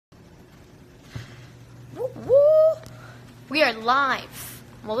We are live.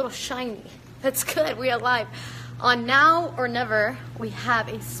 I'm a little shiny. That's good. We are live. On Now or Never, we have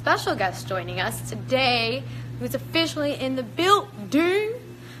a special guest joining us today who's officially in the building.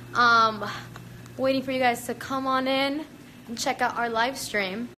 Waiting for you guys to come on in and check out our live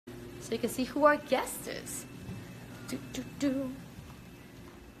stream so you can see who our guest is.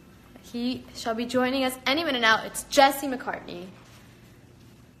 He shall be joining us any minute now. It's Jesse McCartney.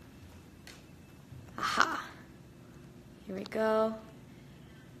 Aha. Here we go.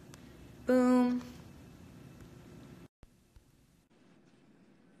 Boom.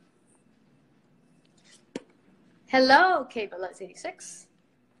 Hello, K-Let's 86.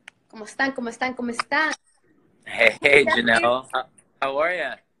 ¿Cómo están? ¿Cómo están? ¿Cómo están? Hey, Janelle. How are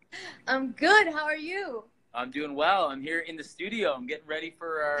you? I'm good. How are you? I'm doing well. I'm here in the studio. I'm getting ready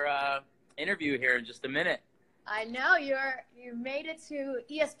for our interview here in just a minute. I know. You made it to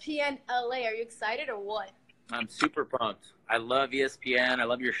ESPN LA. Are you excited or what? I'm super pumped. I love ESPN. I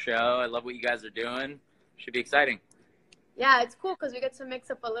love your show. I love what you guys are doing. Should be exciting. Yeah, it's cool because we get to mix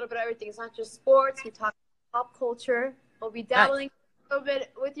up a little bit of everything. It's not just sports. We talk pop culture. We'll be dabbling a little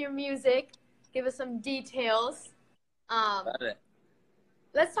bit with your music. Give us some details. Love it.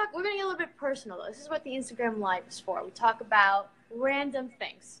 Let's talk. We're going to get a little bit personal. This is what the Instagram Live is for. We talk about random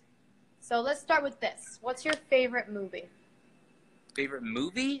things. So let's start with this. What's your favorite movie? Favorite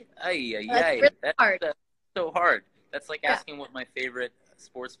movie? Ay. Really hard. That's so hard. That's like asking what my favorite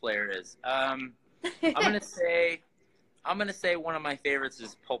sports player is. I'm gonna say one of my favorites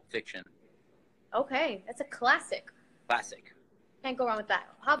is Pulp Fiction. Okay, that's a classic. Classic. Can't go wrong with that.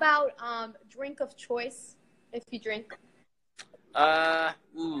 How about drink of choice, if you drink? I'm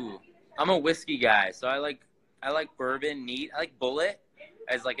a whiskey guy, so I like bourbon neat. I like Bullet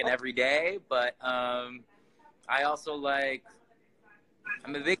as like an everyday, but I also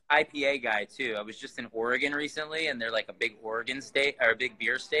I'm a big IPA guy too. I was just in Oregon recently, and they're like a big Oregon state or a big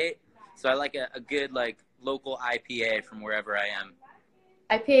beer state. So I like a good like local IPA from wherever I am.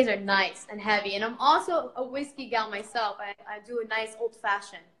 IPAs are nice and heavy, and I'm also a whiskey gal myself. I do a nice old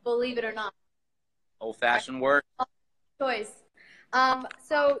fashioned, believe it or not. Old fashioned work. Choice.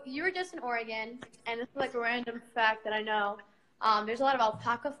 So you were just in Oregon, and this is like a random fact that I know. There's a lot of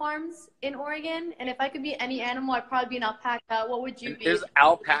alpaca farms in Oregon, and if I could be any animal, I'd probably be an alpaca. What would you be? There's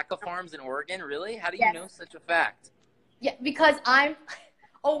alpaca farms in Oregon? Really? How do you know such a fact? Yeah, because I'm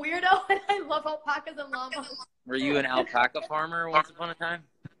a weirdo, and I love alpacas and llamas. Were you an alpaca farmer once upon a time?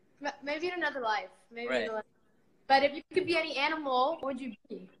 Maybe in another life. Maybe right. in another life. But if you could be any animal, what would you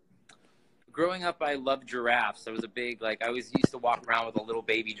be? Growing up, I loved giraffes. I was a big, I always used to walk around with a little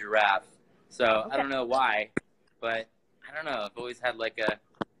baby giraffe. So I don't know why, but I don't know. I've always had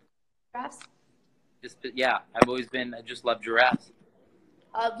Giraffes? I just love giraffes.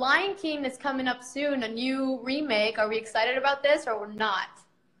 Lion King is coming up soon, a new remake. Are we excited about this or we're not?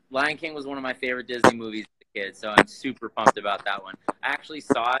 Lion King was one of my favorite Disney movies as a kid, so I'm super pumped about that one. I actually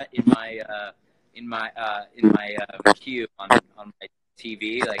saw it in my queue on my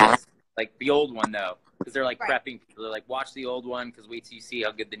TV, like the old one though, because they're prepping people. They're like, watch the old one because wait till you see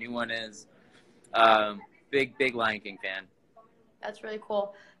how good the new one is. Big Lion King fan. That's really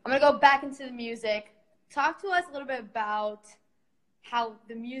cool. I'm gonna go back into the music. Talk to us a little bit about how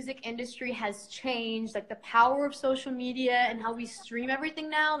the music industry has changed, like the power of social media and how we stream everything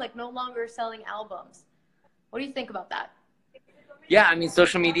now, like no longer selling albums. What do you think about that? Yeah, I mean,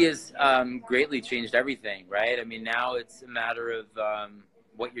 social media has greatly changed everything, right? I mean, now it's a matter of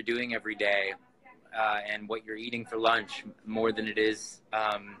what you're doing every day and what you're eating for lunch more than it is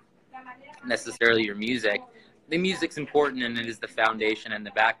necessarily your music. The music's important and it is the foundation and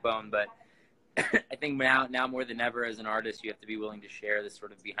the backbone, but I think now more than ever as an artist, you have to be willing to share the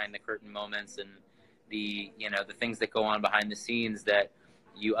sort of behind the curtain moments and the things that go on behind the scenes that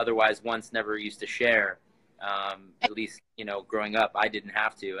you otherwise once never used to share. At least, growing up, I didn't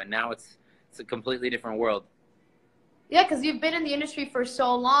have to. And now it's a completely different world. Yeah, because you've been in the industry for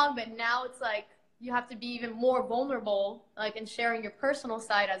so long, but now it's like you have to be even more vulnerable, like in sharing your personal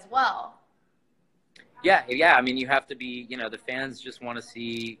side as well. Yeah. I mean, you have to be, the fans just want to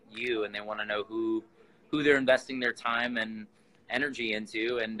see you and they want to know who they're investing their time and energy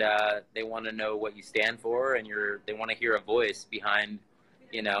into. And they want to know what you stand for and they want to hear a voice behind,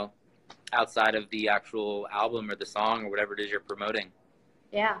 outside of the actual album or the song or whatever it is you're promoting.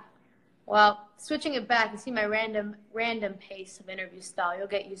 Yeah. Well, switching it back, you see my random pace of interview style. You'll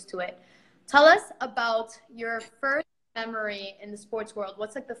get used to it. Tell us about your first memory in the sports world.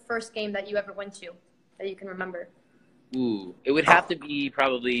 What's like the first game that you ever went to that you can remember? Ooh, it would have to be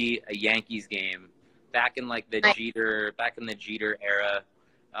probably a Yankees game back in the Jeter era.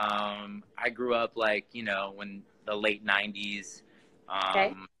 I grew up like, you know, when the late 90s.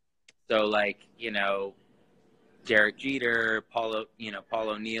 Okay. So like, you know, Derek Jeter, Paul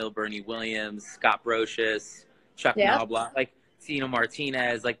O'Neill, Bernie Williams, Scott Brocious, Chuck Yeah. Knobloch, like Tino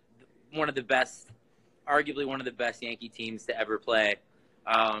Martinez, like one of the best, arguably one of the best Yankee teams to ever play.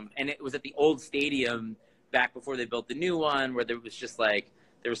 And it was at the old stadium back before they built the new one, where there was just like,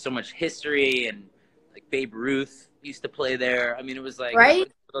 there was so much history, and like Babe Ruth used to play there. I mean, it was like one Right?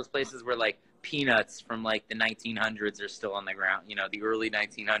 of those places where like peanuts from like the 1900s are still on the ground, you know, the early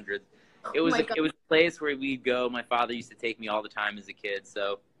 1900s. Oh It was my God. it was a place where we'd go. My father used to take me all the time as a kid.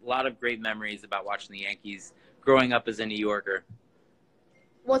 So a lot of great memories about watching the Yankees growing up as a New Yorker.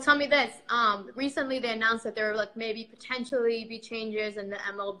 Well, tell me this. Recently they announced that there were like maybe potentially be changes in the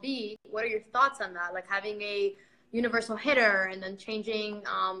MLB. What are your thoughts on that? Like having a universal hitter and then changing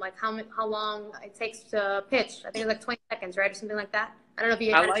like how long it takes to pitch. I think it's like 20 seconds, right, or something like that. I don't know if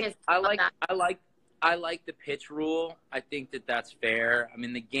you had a chance to talk about that. I like the pitch rule. I think that that's fair. I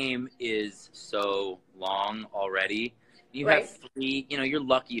mean, the game is so long already. You Right. have three. You know, you're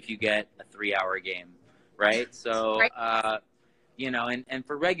lucky if you get a 3-hour game, right? So. Right. You know, and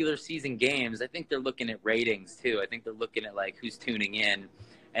for regular season games, I think they're looking at ratings too. I think they're looking at like who's tuning in,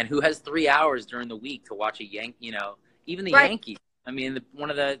 and who has 3 hours during the week to watch a You know, even the Right. Yankees. I mean,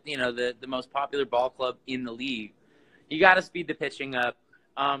 one of the the most popular ball club in the league. You got to speed the pitching up.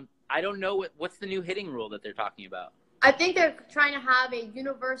 I don't know what's the new hitting rule that they're talking about. I think they're trying to have a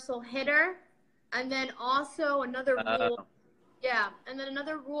universal hitter, and then also another rule. Yeah, and then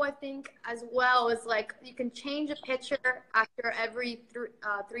another rule I think as well is like you can change a pitcher after every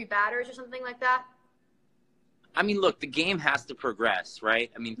three batters or something like that. I mean, look, the game has to progress, right?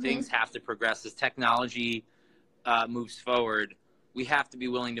 I mean, things have to progress as technology moves forward. We have to be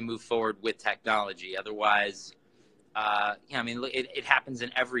willing to move forward with technology. Otherwise, I mean, it happens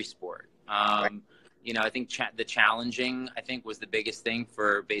in every sport. Right. You know, I think the challenging, I think, was the biggest thing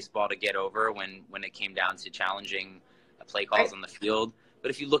for baseball to get over when it came down to challenging play calls Right. on the field.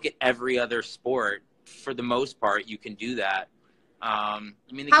 But if you look at every other sport, for the most part, you can do that. I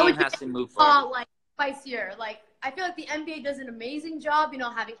mean, the game has to move forward. Like spicier. Like I feel like the NBA does an amazing job, you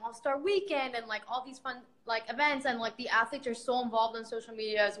know, having All-Star Weekend and like all these fun like events, and like the athletes are so involved on social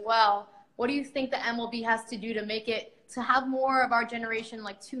media as well. What do you think the MLB has to do to make it to have more of our generation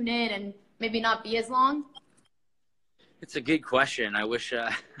like tune in and maybe not be as long? It's a good question. I wish,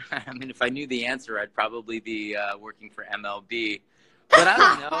 I mean, if I knew the answer, I'd probably be working for MLB. But I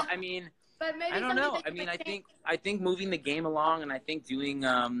don't know. I mean, But maybe I don't know. something I mean, that I think moving the game along, and I think doing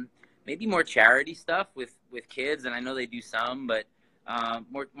maybe more charity stuff with kids, and I know they do some, but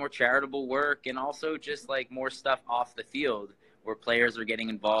more charitable work, and also just like more stuff off the field where players are getting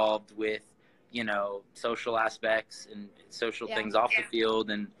involved with, you know, social aspects and social things off the field,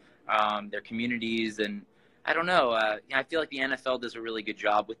 and their communities. And I don't know. I feel like the NFL does a really good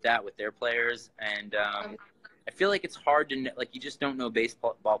job with that with their players, and I feel like it's hard to like you just don't know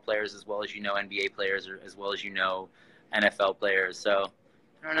baseball players as well as you know NBA players, or as well as you know NFL players. So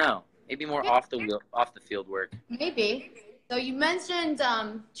I don't know. Maybe more off the field work. maybe. So you mentioned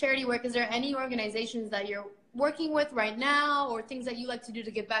charity work. Is there any organizations that you're working with right now, or things that you like to do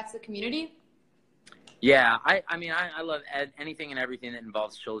to give back to the community? Yeah, I mean, I love anything and everything that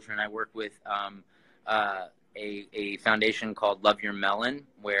involves children. I work with a foundation called Love Your Melon,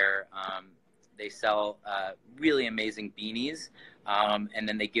 where they sell really amazing beanies, and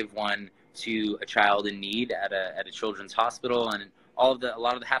then they give one to a child in need at a children's hospital, and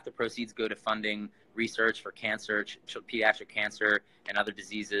half the proceeds go to funding research for cancer, pediatric cancer, and other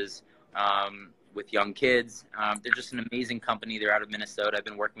diseases with young kids. They're just an amazing company. They're out of Minnesota. I've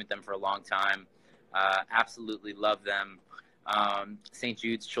been working with them for a long time. Absolutely love them. St.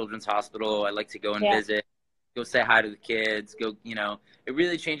 Jude's Children's Hospital, I like to go and visit, go say hi to the kids, you know, it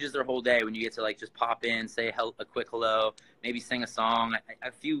really changes their whole day when you get to like just pop in, say a quick hello, maybe sing a song.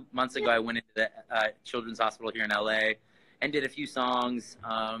 A few months ago, I went into the Children's Hospital here in LA and did a few songs,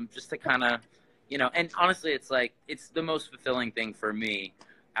 just to kind of, you know, and honestly, it's the most fulfilling thing for me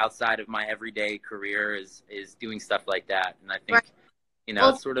outside of my everyday career is doing stuff like that. And I think, you know,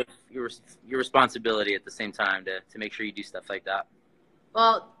 it's sort of your responsibility at the same time to make sure you do stuff like that.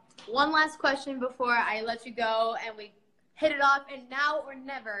 Well, one last question before I let you go and we hit it off, and now or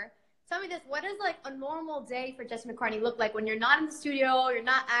never. Tell me this, what does like a normal day for Jesse McCartney look like when you're not in the studio, you're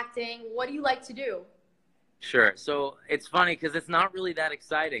not acting? What do you like to do? Sure. So it's funny because it's not really that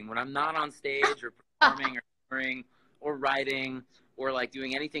exciting when I'm not on stage or performing or touring or writing or like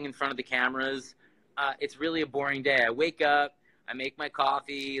doing anything in front of the cameras. It's really a boring day. I wake up, I make my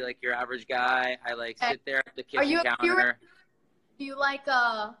coffee like your average guy. I like sit there at the kitchen counter. Do you like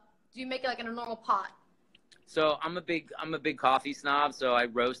do you make it like in a normal pot? So I'm a big coffee snob. So I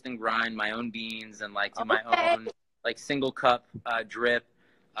roast and grind my own beans and like do my own like single cup drip.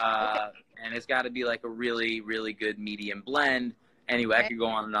 And it's got to be like a really, really good medium blend. Anyway, I could go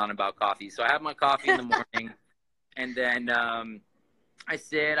on and on about coffee. So I have my coffee in the morning, and then I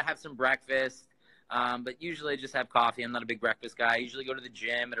have some breakfast. But usually I just have coffee. I'm not a big breakfast guy. I usually go to the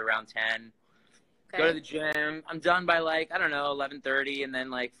gym at around 10. Go to the gym. I'm done by like, I don't know, 11:30. And then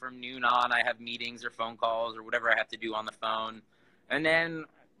like from noon on, I have meetings or phone calls or whatever I have to do on the phone. And then,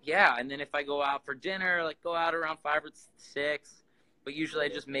 and then if I go out for dinner, like go out around 5 or 6. But usually I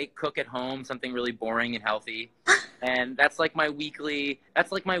just cook at home, something really boring and healthy. And that's like my weekly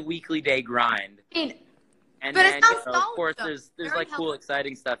day grind. And then, of course, there's like cool,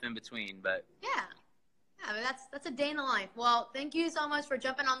 exciting stuff in between. But I mean, that's a day in the life. Well, thank you so much for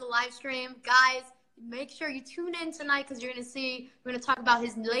jumping on the live stream. Guys, make sure you tune in tonight because we're going to talk about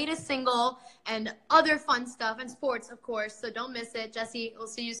his latest single and other fun stuff and sports, of course. So don't miss it. Jesse, we'll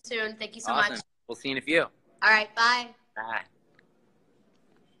see you soon. Thank you so much. We'll see you in a few. All right. Bye. Bye.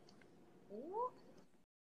 Ooh.